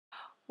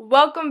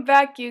Welcome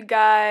back, you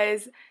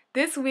guys.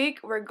 This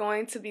week we're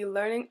going to be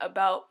learning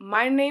about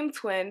my name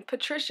twin,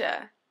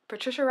 Patricia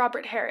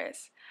Robert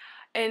Harris.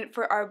 And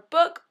for our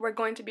book, we're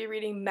going to be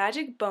reading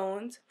Magic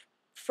Bones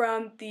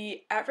from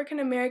the African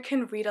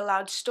American Read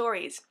Aloud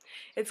Stories.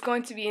 It's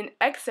going to be an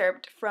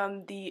excerpt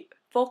from the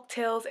folk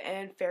tales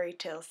and fairy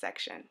tales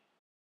section.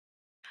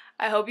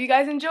 I hope you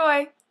guys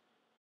enjoy.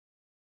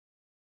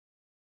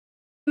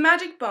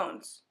 Magic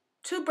Bones.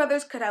 Two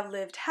brothers could have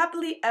lived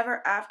happily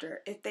ever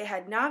after if they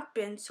had not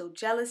been so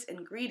jealous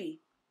and greedy.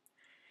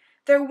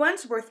 There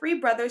once were three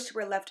brothers who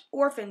were left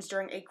orphans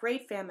during a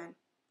great famine.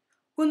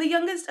 When the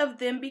youngest of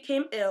them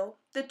became ill,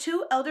 the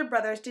two elder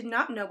brothers did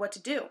not know what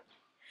to do.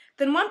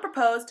 Then one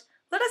proposed,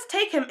 "Let us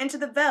take him into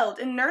the veld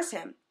and nurse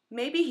him.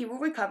 Maybe he will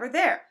recover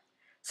there."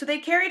 So they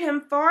carried him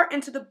far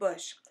into the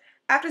bush.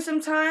 After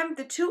some time,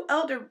 the two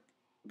elder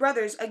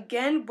brothers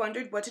again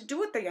wondered what to do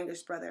with their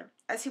youngest brother,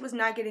 as he was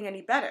not getting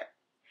any better.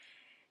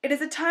 "It is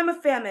a time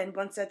of famine,"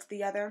 one said to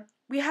the other.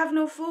 "We have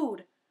no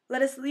food.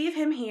 Let us leave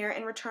him here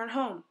and return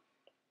home."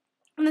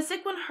 When the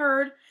sick one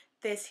heard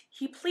this,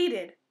 he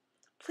pleaded,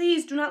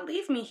 "Please do not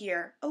leave me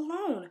here,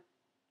 alone."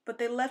 But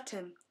they left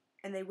him,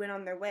 and they went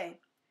on their way.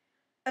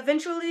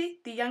 Eventually,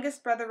 the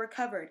youngest brother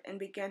recovered and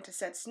began to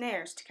set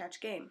snares to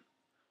catch game.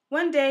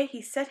 One day,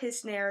 he set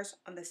his snares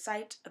on the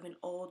site of an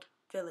old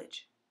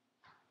village.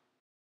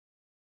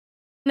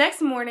 Next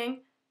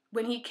morning,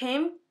 when he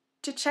came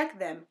to check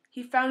them,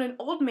 he found an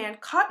old man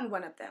caught in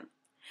one of them.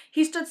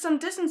 He stood some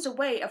distance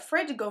away,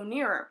 afraid to go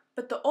nearer,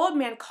 but the old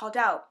man called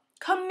out,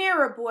 "Come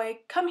nearer,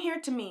 boy, come here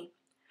to me."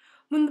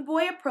 When the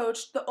boy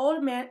approached, the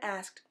old man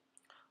asked,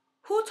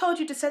 "Who told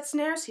you to set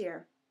snares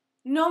here?"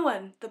 "No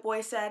one," the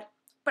boy said,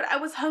 "but I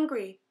was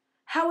hungry.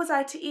 How was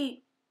I to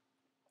eat?"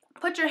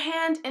 "Put your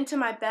hand into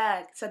my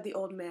bag," said the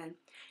old man,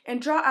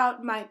 "and draw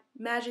out my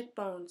magic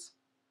bones."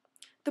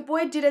 The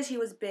boy did as he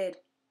was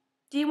bid.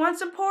 "Do you want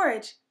some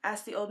porridge?"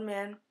 asked the old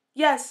man.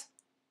 "Yes,"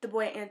 the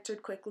boy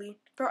answered quickly,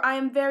 "for I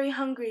am very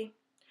hungry."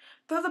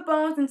 "Throw the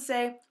bones and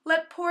say,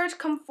 'Let porridge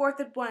come forth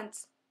at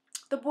once.'"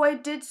 The boy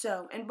did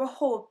so, and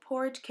behold,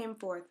 porridge came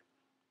forth.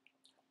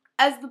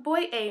 As the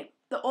boy ate,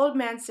 the old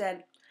man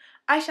said,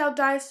 "I shall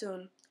die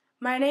soon.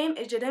 My name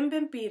is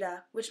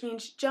Jedembimbida, which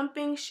means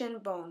jumping shin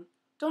bone.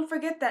 Don't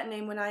forget that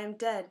name when I am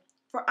dead,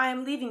 for I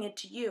am leaving it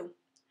to you.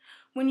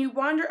 When you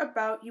wander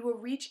about, you will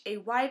reach a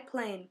wide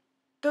plain.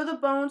 Throw the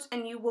bones,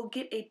 and you will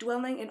get a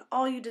dwelling and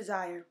all you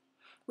desire."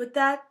 With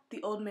that,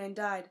 the old man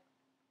died.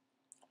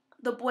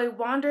 The boy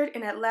wandered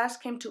and at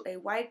last came to a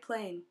wide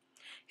plain.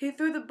 He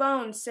threw the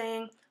bones,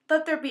 saying,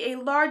 "Let there be a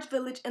large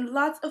village and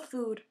lots of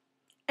food."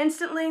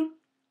 Instantly,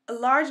 a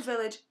large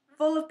village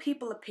full of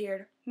people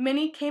appeared.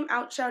 Many came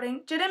out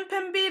shouting,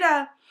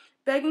 "Jedempimbida,"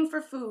 begging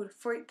for food,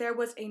 for there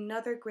was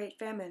another great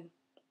famine.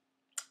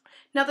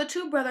 Now the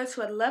two brothers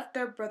who had left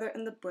their brother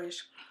in the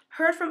bush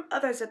heard from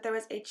others that there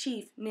was a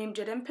chief named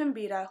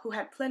Jedempimbida who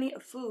had plenty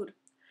of food.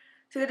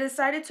 So they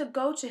decided to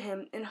go to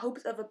him in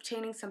hopes of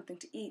obtaining something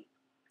to eat.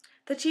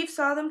 The chief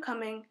saw them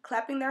coming,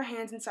 clapping their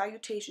hands in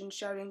salutation,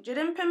 shouting,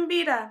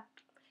 "Jedempimbida."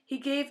 He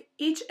gave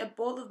each a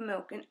bowl of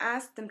milk and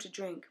asked them to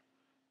drink,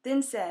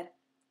 then said,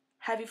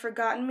 "Have you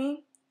forgotten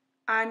me?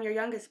 I am your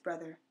youngest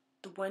brother,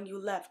 the one you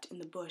left in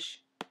the bush."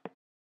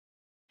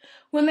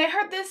 When they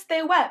heard this,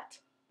 they wept.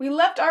 "We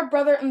left our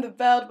brother in the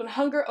veld when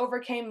hunger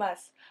overcame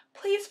us.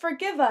 Please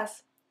forgive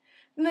us."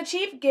 Then the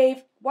chief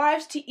gave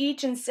wives to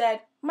each and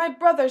said, "My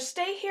brothers,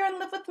 stay here and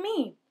live with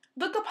me.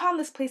 Look upon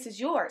this place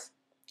as yours."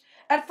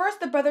 At first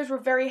the brothers were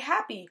very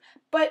happy,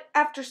 but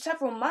after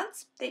several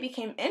months they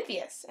became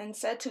envious and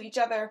said to each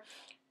other,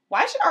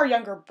 "Why should our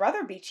younger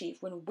brother be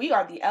chief when we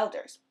are the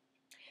elders?"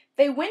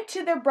 They went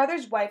to their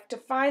brother's wife to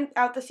find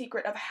out the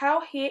secret of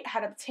how he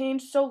had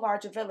obtained so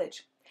large a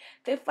village.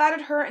 They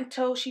flattered her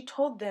until she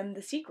told them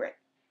the secret.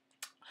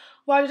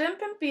 While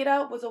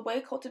Jimpimpita was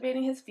away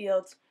cultivating his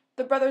fields,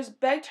 the brothers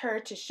begged her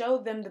to show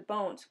them the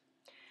bones.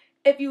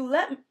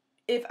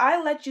 If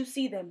I let you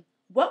see them,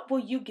 what will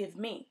you give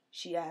me?"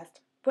 she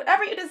asked.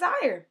 "Whatever you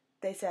desire,"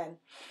 they said.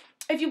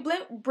 "If you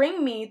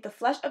bring me the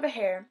flesh of a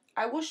hare,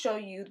 I will show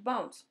you the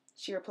bones,"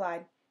 she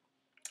replied.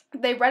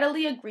 They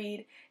readily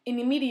agreed and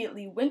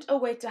immediately went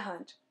away to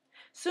hunt.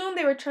 Soon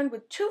they returned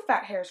with 2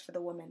 fat hares for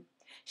the woman.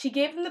 She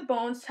gave them the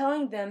bones,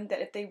 telling them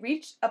that if they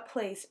reached a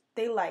place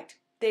they liked,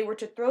 they were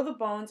to throw the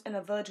bones and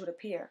a village would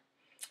appear.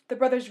 The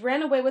brothers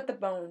ran away with the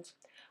bones.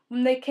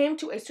 When they came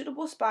to a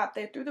suitable spot,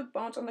 they threw the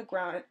bones on the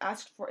ground and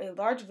asked for a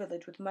large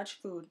village with much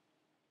food.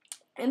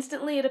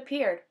 Instantly it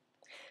appeared.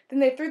 Then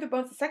they threw the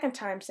bones a second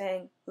time,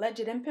 saying, "Let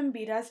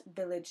Jidimpimbita's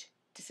village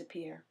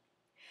disappear."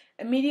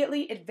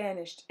 Immediately it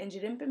vanished, and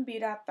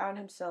Jidimpimbita found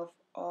himself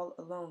all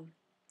alone.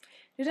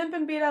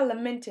 Jidimpimbita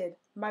lamented,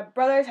 "My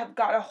brothers have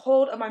got a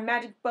hold of my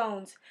magic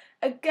bones.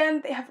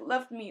 Again they have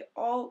left me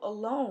all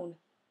alone."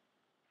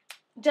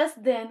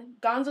 Just then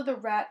Gonzo the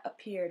rat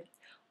appeared.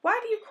 "Why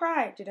do you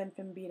cry,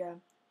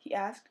 Jidimpimbita?" he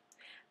asked.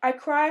 "I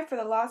cry for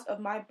the loss of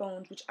my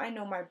bones, which I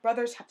know my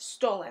brothers have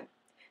stolen."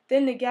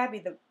 Then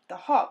Nagabi the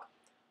hawk,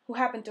 who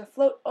happened to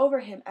float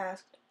over him,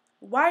 asked,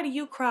 "Why do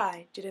you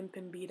cry,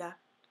 Jidimpimbita?"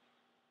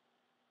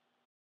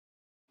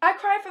 I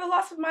cry for the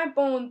loss of my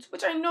bones,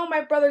 which I know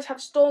my brothers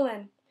have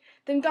stolen.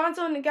 Then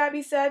Gonzo and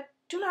Gabi said,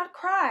 Do not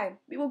cry.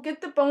 We will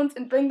get the bones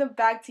and bring them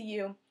back to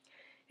you.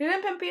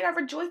 Pampita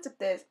rejoiced at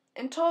this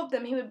and told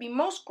them he would be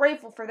most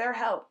grateful for their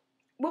help.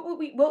 What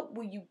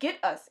will you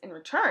get us in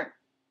return?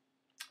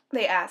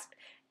 They asked.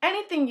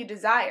 Anything you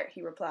desire,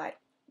 he replied.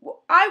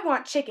 Well, I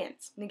want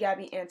chickens,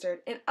 Nagabi answered,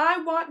 and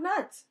I want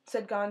nuts,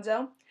 said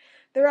Gonzo.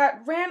 The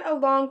rat ran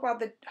along while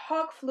the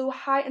hawk flew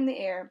high in the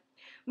air.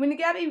 When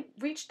Nagabi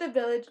reached the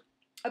village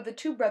of the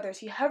two brothers,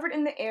 he hovered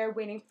in the air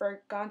waiting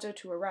for Gonzo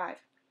to arrive.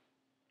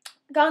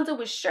 Gonzo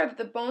was sure that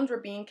the bones were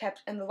being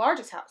kept in the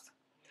largest house.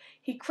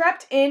 He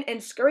crept in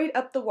and scurried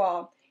up the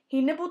wall.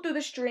 He nibbled through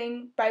the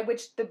string by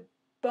which the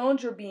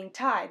bones were being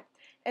tied,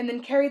 and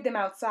then carried them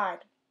outside.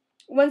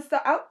 Once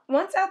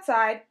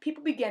outside,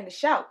 people began to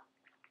shout,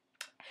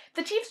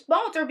 The chief's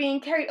bones are being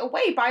carried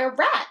away by a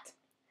rat!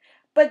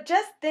 But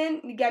just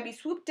then, Nagabi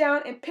swooped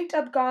down and picked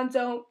up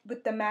Gonzo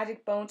with the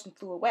magic bones and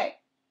flew away.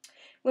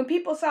 When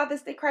people saw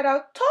this, they cried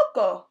out,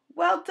 Toko!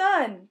 Well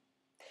done!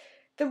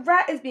 The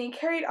rat is being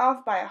carried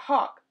off by a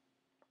hawk.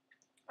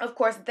 Of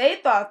course, they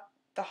thought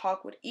the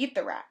hawk would eat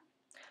the rat.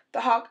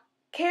 The hawk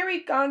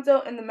carried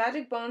Gonzo and the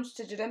magic bones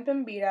to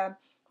Pampita,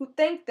 who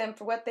thanked them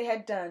for what they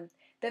had done,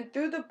 then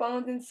threw the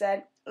bones and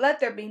said, Let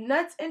there be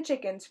nuts and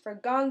chickens for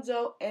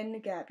Gonzo and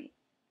Nagabi.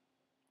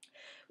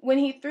 When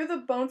he threw the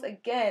bones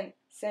again,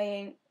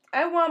 saying,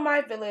 I want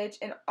my village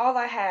and all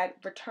I had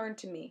returned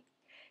to me.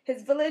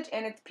 His village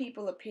and its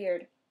people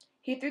appeared.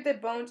 He threw the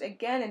bones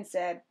again and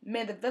said,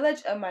 May the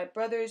village of my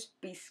brothers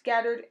be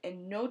scattered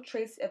and no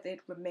trace of it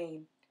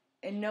remain.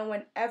 And no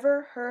one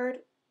ever heard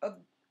of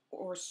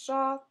or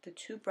saw the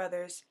two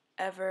brothers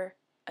ever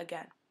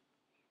again.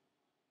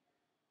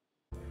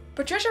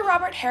 Patricia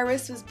Robert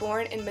Harris was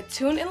born in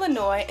Mattoon,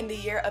 Illinois in the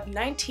year of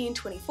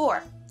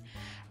 1924.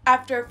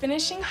 After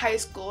finishing high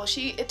school,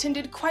 she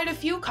attended quite a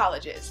few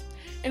colleges,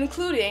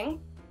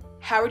 including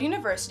Howard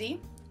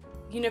University,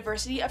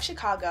 University of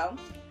Chicago,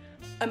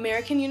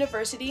 American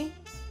University,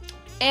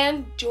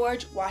 and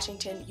George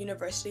Washington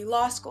University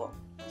Law School.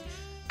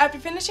 After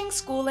finishing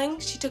schooling,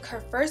 she took her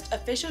first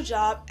official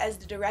job as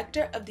the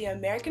director of the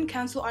American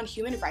Council on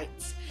Human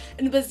Rights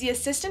and was the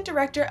assistant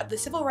director of the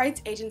Civil Rights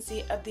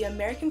Agency of the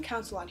American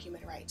Council on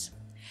Human Rights.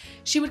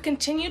 She would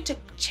continue to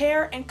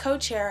chair and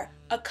co-chair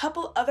a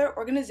couple other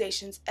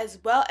organizations, as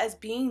well as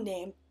being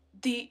named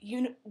the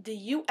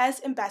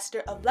U.S.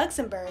 Ambassador of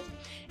Luxembourg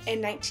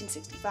in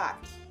 1965.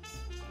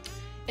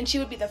 And she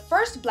would be the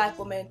first Black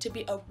woman to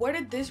be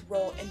awarded this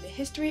role in the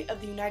history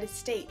of the United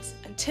States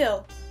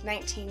until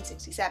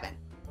 1967.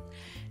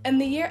 In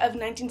the year of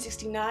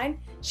 1969,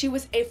 she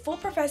was a full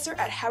professor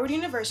at Howard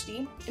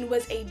University and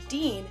was a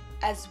dean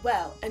as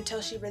well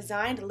until she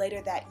resigned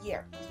later that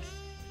year.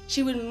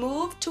 She would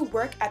move to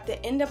work at the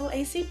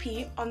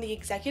NAACP on the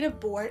executive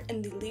board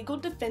and the Legal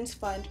Defense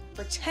Fund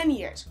for 10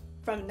 years,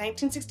 from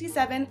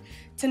 1967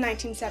 to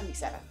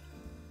 1977.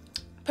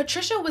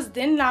 Patricia was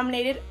then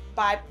nominated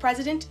by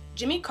President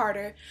Jimmy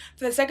Carter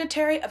for the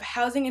Secretary of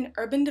Housing and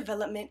Urban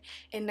Development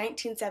in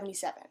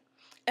 1977.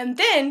 And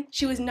then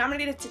she was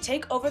nominated to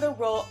take over the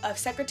role of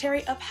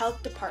Secretary of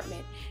Health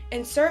Department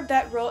and served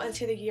that role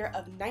until the year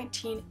of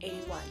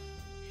 1981.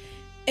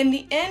 In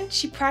the end,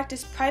 she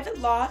practiced private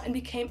law and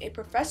became a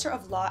professor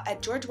of law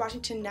at George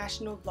Washington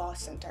National Law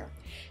Center.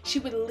 She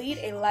would lead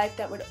a life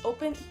that would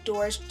open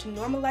doors to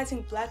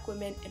normalizing Black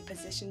women in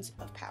positions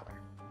of power.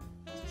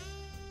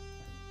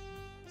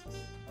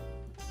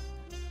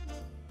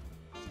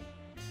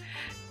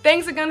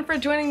 Thanks again for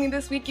joining me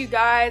this week, you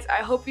guys.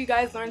 I hope you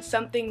guys learned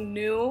something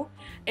new.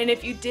 And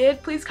if you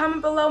did, please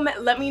comment below.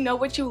 Let me know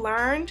what you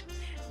learned.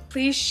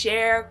 Please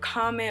share,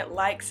 comment,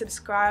 like,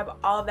 subscribe,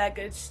 all of that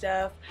good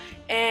stuff.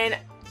 And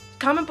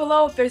comment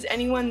below if there's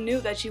anyone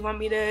new that you want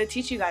me to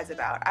teach you guys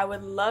about. I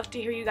would love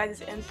to hear you guys'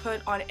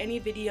 input on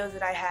any videos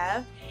that I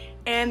have.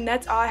 And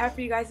that's all I have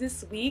for you guys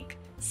this week.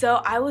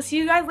 So I will see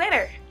you guys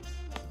later.